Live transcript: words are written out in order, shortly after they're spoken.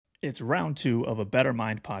It's round two of a Better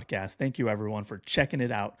Mind podcast. Thank you, everyone, for checking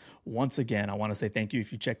it out. Once again, I want to say thank you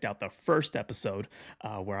if you checked out the first episode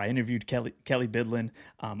where I interviewed Kelly Bidlin.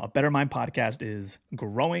 A Better Mind podcast is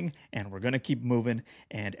growing, and we're going to keep moving.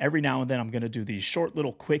 And every now and then, I'm going to do these short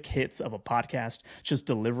little quick hits of a podcast, just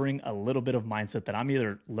delivering a little bit of mindset that I'm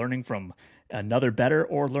either learning from another better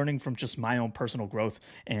or learning from just my own personal growth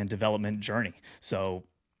and development journey. So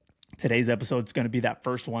today's episode is going to be that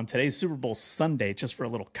first one. Today's Super Bowl Sunday, just for a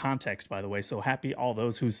little context, by the way. So happy all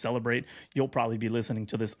those who celebrate. You'll probably be listening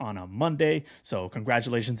to this on a Monday. So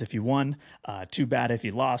congratulations if you won. Too bad if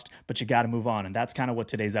you lost, but you got to move on. And that's kind of what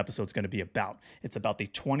today's episode is going to be about. It's about the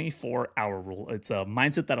 24-hour rule. It's a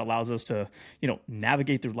mindset that allows us to,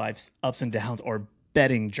 navigate through life's ups and downs, or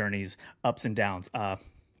betting journeys, ups and downs.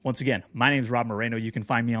 Once again, my name is Rob Moreno. You can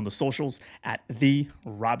find me on the socials at the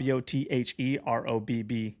Robbio,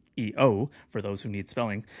 TheRobbeo, for those who need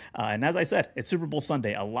spelling. And as I said, it's Super Bowl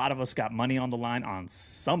Sunday. A lot of us got money on the line on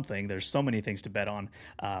something. There's so many things to bet on.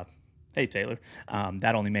 Hey, Taylor.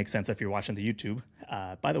 That only makes sense if you're watching the YouTube.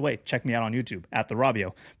 By the way, check me out on YouTube at the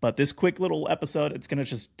Robbio. But this quick little episode, it's going to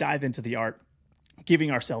just dive into the art,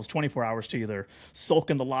 giving ourselves 24 hours to either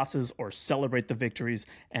sulk in the losses or celebrate the victories,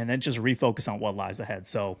 and then just refocus on what lies ahead.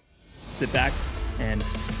 So sit back, and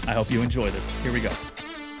I hope you enjoy this. Here we go.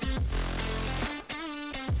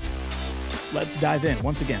 Let's dive in.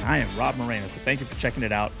 Once again, I am Rob Moreno, so thank you for checking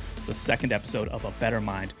it out. The second episode of A Better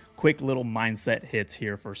Mind. Quick little mindset hits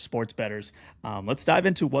here for sports bettors. Let's dive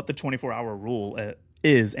into what the 24-hour rule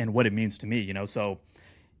is and what it means to me. So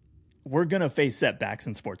we're going to face setbacks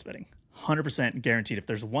in sports betting. 100% guaranteed. If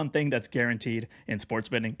there's one thing that's guaranteed in sports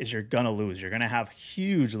betting, is you're going to lose. You're going to have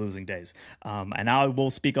huge losing days. And I will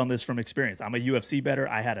speak on this from experience. I'm a UFC bettor.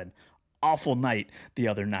 I had an awful night the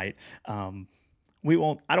other night.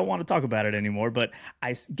 I don't want to talk about it anymore, but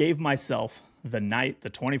I gave myself the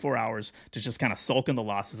 24 hours to just kind of sulk in the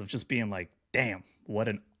losses of just being like, damn, what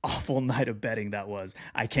an awful night of betting that was.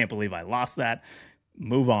 I can't believe I lost that.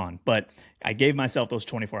 Move on. But I gave myself those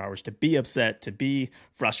 24 hours to be upset, to be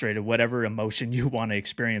frustrated, whatever emotion you want to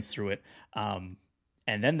experience through it. And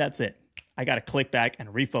then that's it. I got to click back and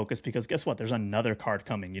refocus, because guess what? There's another card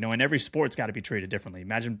coming, and every sport's got to be treated differently.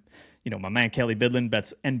 Imagine, my man Kelly Bidlin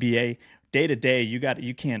bets NBA day to day.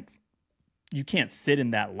 You can't sit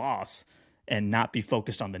in that loss and not be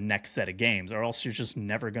focused on the next set of games, or else you're just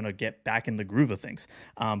never going to get back in the groove of things.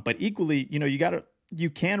 But equally, you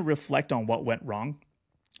can reflect on what went wrong,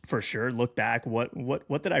 for sure. Look back,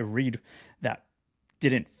 what did I read that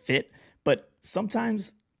didn't fit? But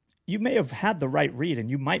sometimes you may have had the right read, and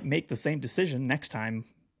you might make the same decision next time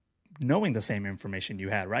knowing the same information you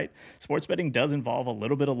had, right? Sports betting does involve a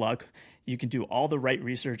little bit of luck. You can do all the right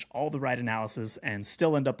research, all the right analysis, and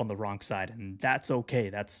still end up on the wrong side. And that's okay.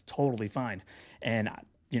 That's totally fine. And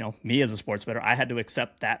me as a sports bettor, I had to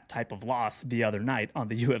accept that type of loss the other night on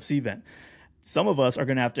the UFC event. Some of us are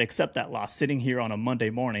going to have to accept that loss sitting here on a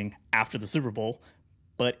Monday morning after the Super Bowl,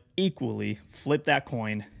 but equally flip that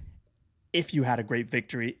coin. If you had a great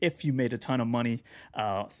victory, if you made a ton of money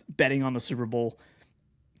betting on the Super Bowl,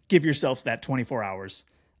 give yourself that 24 hours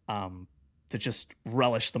to just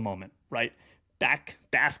relish the moment, right?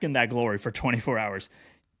 Bask in that glory for 24 hours.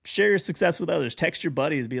 Share your success with others. Text your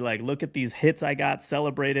buddies. Be like, look at these hits I got.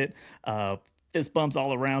 Celebrate it. Fist bumps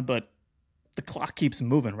all around, but the clock keeps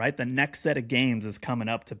moving, right? The next set of games is coming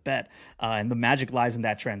up to bet. And the magic lies in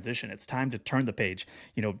that transition. It's time to turn the page.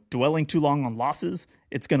 Dwelling too long on losses,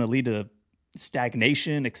 it's going to lead to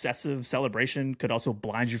stagnation. Excessive celebration could also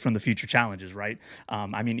blind you from the future challenges, right?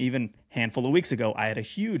 Even a handful of weeks ago, I had a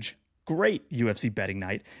great UFC betting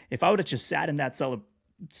night. If I would have just sat in that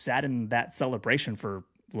celebration for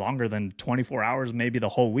longer than 24 hours, maybe the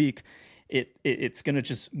whole week, it's going to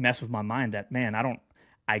just mess with my mind that, man,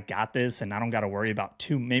 I got this, and I don't got to worry about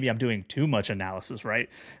maybe I'm doing too much analysis, right?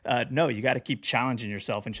 No, you got to keep challenging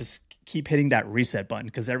yourself and just keep hitting that reset button,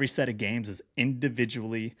 because every set of games is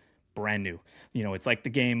individually brand new. It's like the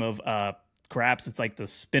game of craps. It's like the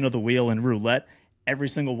spin of the wheel in roulette. Every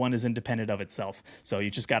single one is independent of itself. So you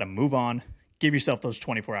just got to move on, give yourself those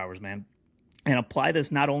 24 hours, man, and apply this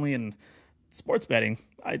not only in sports betting.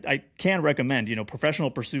 I can recommend, professional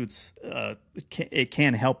pursuits. It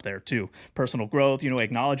can help there too. Personal growth,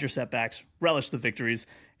 acknowledge your setbacks, relish the victories,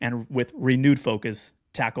 and with renewed focus,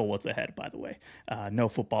 tackle what's ahead, by the way. No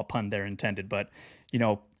football pun there intended, but,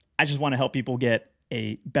 I just want to help people get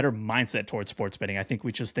a better mindset towards sports betting. I think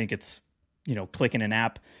we just think it's, clicking an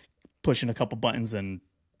app, pushing a couple buttons, and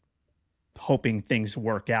hoping things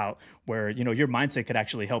work out, where your mindset could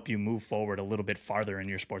actually help you move forward a little bit farther in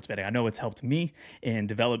your sports betting. I know it's helped me in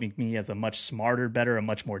developing me as a much smarter better, a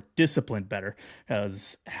much more disciplined better,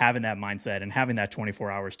 because having that mindset and having that 24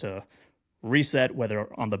 hours to reset, whether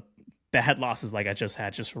on the bad losses like I just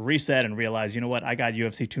had, just reset and realize, you know what, I got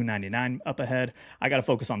UFC 299 up ahead. I got to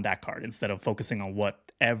focus on that card instead of focusing on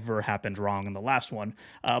whatever happened wrong in the last one.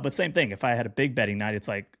 But same thing, if I had a big betting night, it's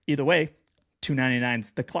like either way,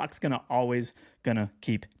 299s, the clock's always gonna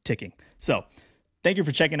keep ticking. So thank you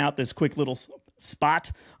for checking out this quick little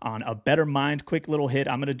spot on A Better Mind, quick little hit.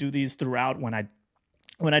 I'm gonna do these throughout when I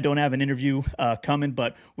don't have an interview coming,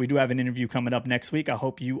 but we do have an interview coming up next week. I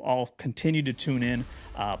hope you all continue to tune in.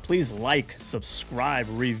 Please like, subscribe,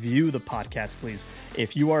 review the podcast, please.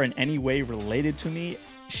 If you are in any way related to me,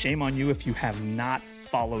 shame on you if you have not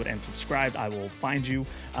followed and subscribed. I will find you.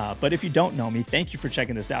 But if you don't know me, thank you for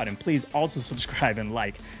checking this out. And please also subscribe and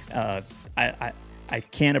like. I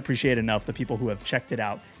can't appreciate enough the people who have checked it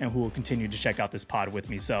out and who will continue to check out this pod with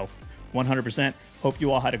me. So 100%. Hope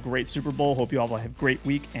you all had a great Super Bowl. Hope you all have a great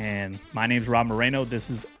week. And my name's Rob Moreno. This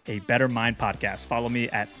is A Better Mind podcast. Follow me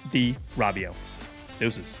at The Robbio.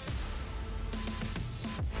 Deuces.